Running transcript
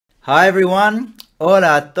Hi everyone,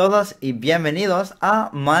 hola a todos y bienvenidos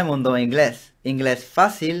a My Mundo Inglés. Inglés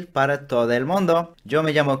fácil para todo el mundo. Yo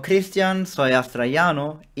me llamo Cristian, soy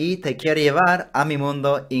australiano y te quiero llevar a mi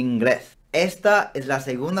mundo inglés. Esta es la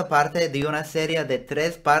segunda parte de una serie de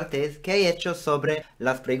 3 partes que he hecho sobre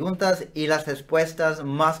las preguntas y las respuestas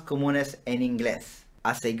más comunes en inglés.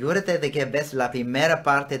 Asegúrate de que ves la primera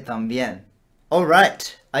parte también.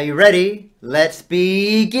 Alright, are you ready? Let's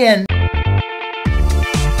begin!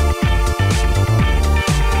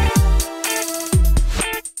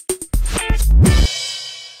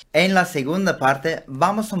 En la segunda parte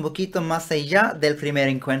vamos un poquito más allá del primer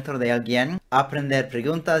encuentro de alguien, a aprender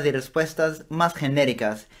preguntas y respuestas más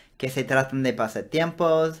genéricas que se tratan de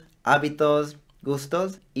pasatiempos, hábitos,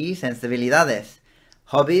 gustos y sensibilidades,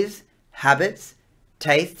 hobbies, habits,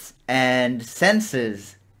 tastes and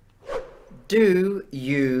senses. Do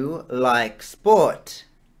you like sport?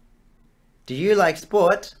 Do you like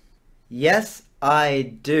sport? Yes,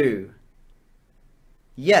 I do.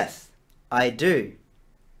 Yes, I do.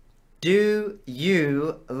 Do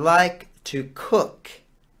you like to cook?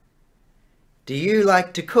 Do you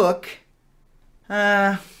like to cook?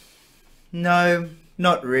 No,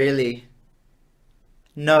 not really.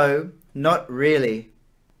 No, not really.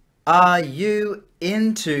 Are you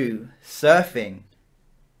into surfing?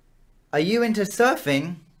 Are you into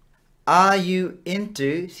surfing? Are you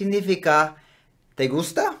into significa ¿te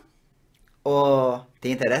gusta? ¿O te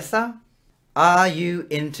interesa? Are you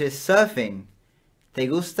into surfing? ¿Te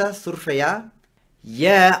gusta surfear?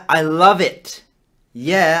 Yeah, I love it.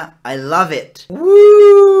 Yeah, I love it.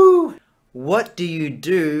 Woo! What do you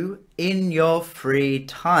do in your free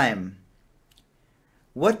time?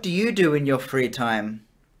 What do you do in your free time?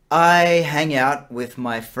 I hang out with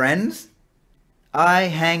my friends. I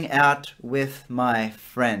hang out with my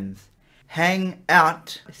friends. Hang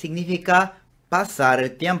out significa pasar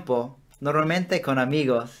el tiempo, normalmente con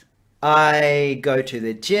amigos. I go to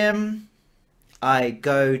the gym. I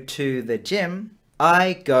go to the gym.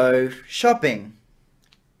 I go shopping.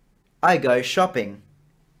 I go shopping.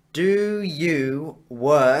 Do you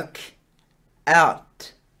work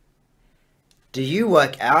out? Do you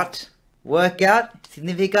work out? Work out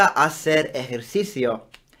significa hacer ejercicio,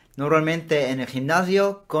 normalmente en el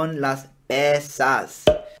gimnasio con las pesas.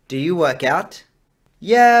 Do you work out?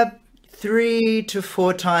 Yeah, 3 to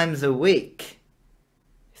 4 times a week.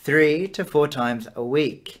 3 to 4 times a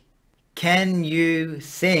week. Can you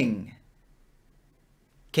sing?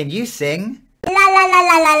 Can you sing? La la la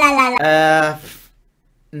la la la la.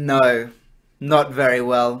 No, not very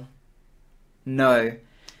well. No,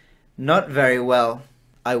 not very well.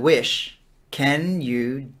 I wish. Can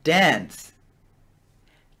you dance?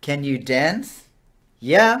 Can you dance?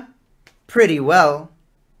 Yeah, pretty well.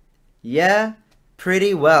 Yeah,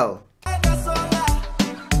 pretty well.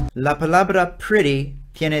 La palabra pretty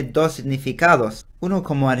tiene 2 significados, uno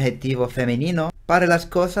como adjetivo femenino para las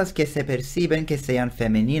cosas que se perciben que sean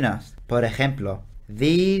femeninas. Por ejemplo,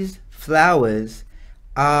 these flowers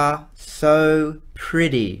are so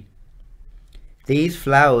pretty. These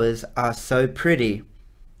flowers are so pretty.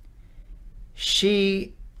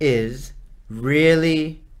 She is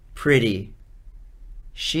really pretty.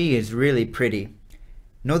 She is really pretty.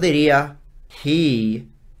 No diría he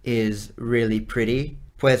is really pretty.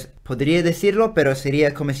 Pues podría decirlo, pero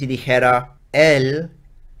sería como si dijera él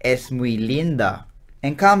es muy linda.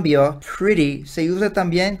 En cambio, pretty se usa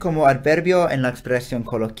también como adverbio en la expresión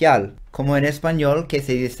coloquial, como en español que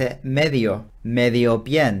se dice medio, medio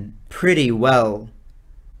bien, pretty well,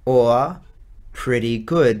 or pretty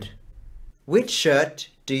good. Which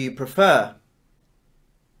shirt do you prefer?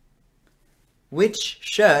 Which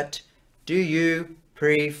shirt do you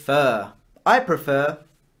prefer? I prefer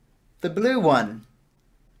the blue one.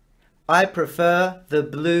 I prefer the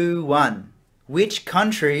blue one. Which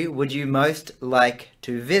country would you most like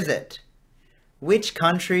to visit? Which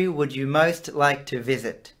country would you most like to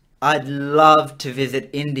visit? I'd love to visit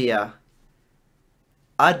India.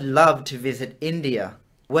 I'd love to visit India.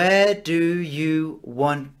 Where do you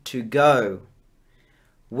want to go?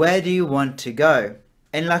 Where do you want to go?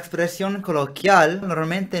 En la expresión coloquial,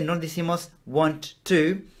 normalmente no decimos want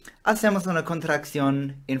to, hacemos una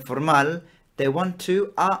contracción informal de want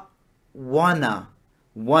to a wanna.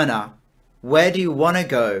 Where do you wanna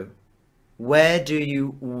go? Where do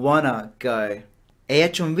you wanna go? He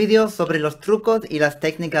hecho un video sobre los trucos y las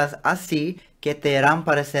técnicas así que te harán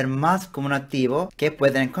parecer más como nativo que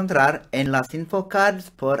pueden encontrar en las infocards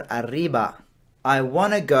por arriba. I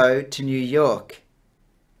wanna go to New York.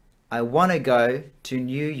 I wanna go to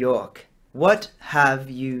New York. What have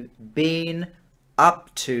you been up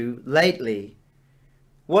to lately?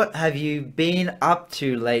 What have you been up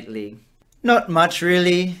to lately? Not much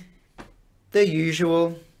really. The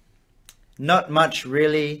usual. Not much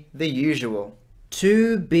really. The usual.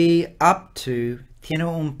 To be up to tiene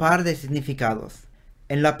un par de significados.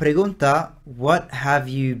 En la pregunta, what have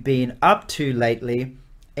you been up to lately?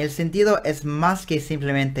 El sentido es más que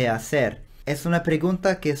simplemente hacer. Es una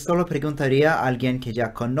pregunta que solo preguntaría a alguien que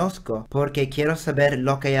ya conozco, porque quiero saber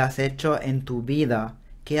lo que has hecho en tu vida,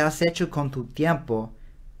 qué has hecho con tu tiempo,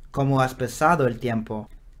 cómo has pasado el tiempo,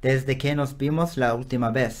 desde que nos vimos la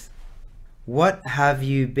última vez. What have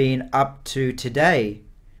you been up to today?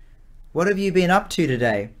 What have you been up to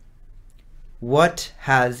today? What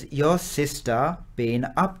has your sister been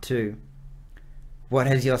up to? What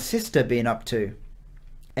has your sister been up to?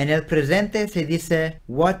 En el presente se dice,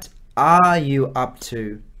 what are you up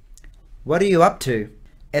to? What are you up to?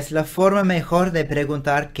 Es la forma mejor de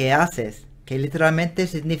preguntar qué haces, que literalmente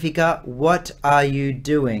significa what are you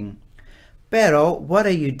doing. Pero what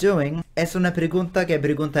are you doing es una pregunta que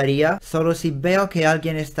preguntaría solo si veo que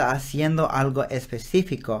alguien está haciendo algo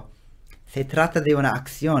específico. Se trata de una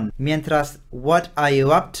acción, mientras what are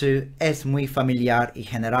you up to es muy familiar y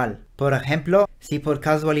general. Por ejemplo, si por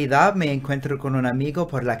casualidad me encuentro con un amigo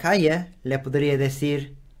por la calle, le podría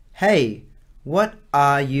decir, hey, what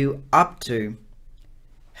are you up to?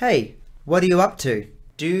 Hey, what are you up to?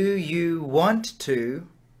 Do you want to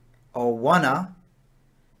or wanna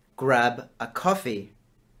grab a coffee?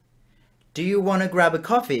 Do you wanna grab a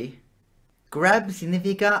coffee? Grab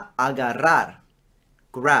significa agarrar.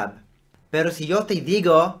 Grab. Pero si yo te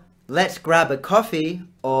digo, let's grab a coffee,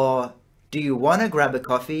 o do you wanna grab a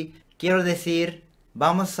coffee, quiero decir,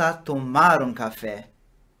 vamos a tomar un café.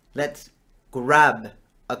 Let's grab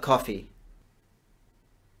a coffee.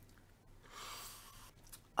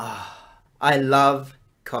 I love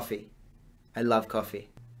coffee. I love coffee.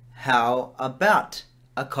 How about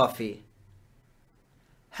a coffee?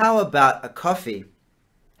 How about a coffee?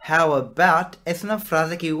 How about es una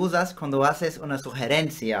frase que usas cuando haces una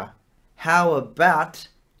sugerencia. How about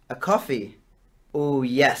a coffee? Oh,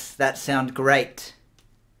 yes, that sounds great.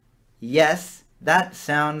 Yes, that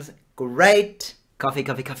sounds great. Coffee,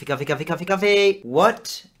 coffee, coffee, coffee, coffee, coffee, coffee.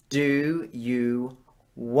 What do you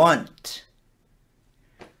want?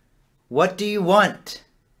 What do you want?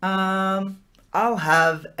 I'll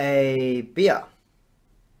have a beer.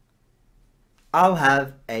 I'll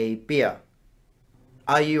have a beer.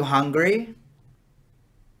 Are you hungry?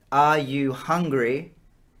 Are you hungry?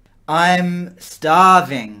 I'm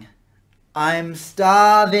starving. I'm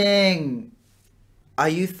starving. Are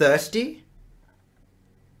you thirsty?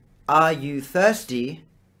 Are you thirsty?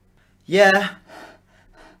 Yeah,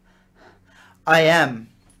 I am.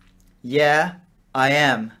 Yeah, I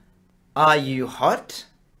am. Are you hot?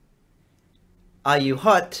 Are you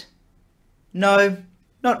hot? No,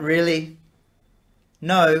 not really.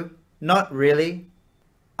 No, not really.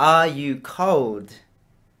 Are you cold?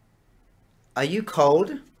 Are you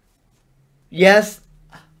cold? Yes,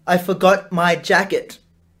 I forgot my jacket.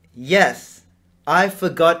 Yes, I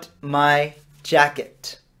forgot my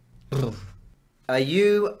jacket. Are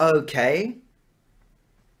you okay?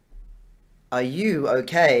 Are you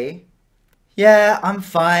okay? Yeah, I'm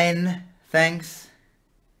fine, thanks.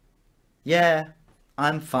 Yeah,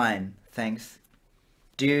 I'm fine, thanks.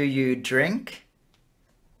 Do you drink?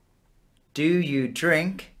 Do you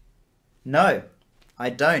drink? No, I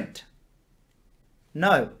don't.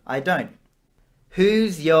 No, I don't.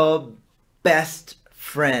 Who's your best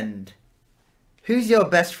friend? Who's your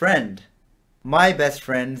best friend? My best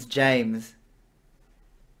friend's James.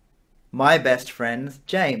 My best friend's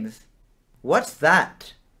James. What's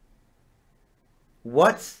that?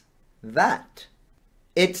 What's that?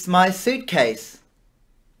 It's my suitcase.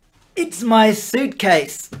 It's my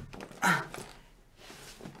suitcase.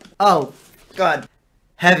 Oh, God.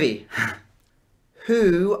 Heavy.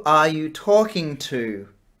 Who are you talking to?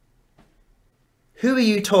 Who are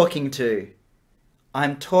you talking to?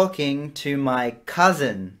 I'm talking to my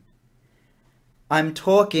cousin. I'm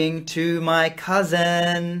talking to my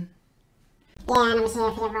cousin.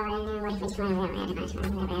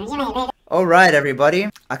 Alright everybody,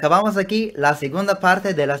 acabamos aquí la segunda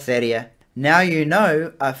parte de la serie. Now you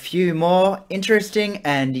know a few more interesting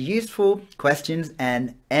and useful questions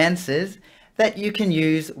and answers that you can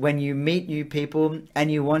use when you meet new people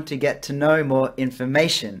and you want to get to know more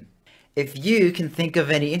information. If you can think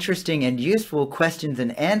of any interesting and useful questions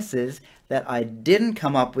and answers that I didn't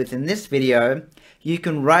come up with in this video, you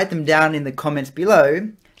can write them down in the comments below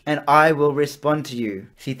and I will respond to you.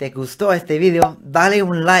 Si te gustó este video, dale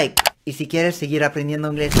un like. Y si quieres seguir aprendiendo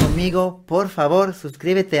inglés conmigo, por favor,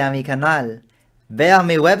 suscríbete a mi canal. Ve a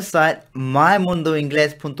mi website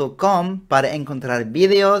mymundoingles.com para encontrar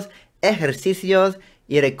videos, ejercicios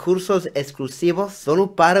y recursos exclusivos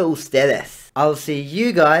solo para ustedes. I'll see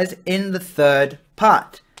you guys in the third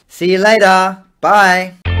part. See you later.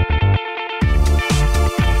 Bye.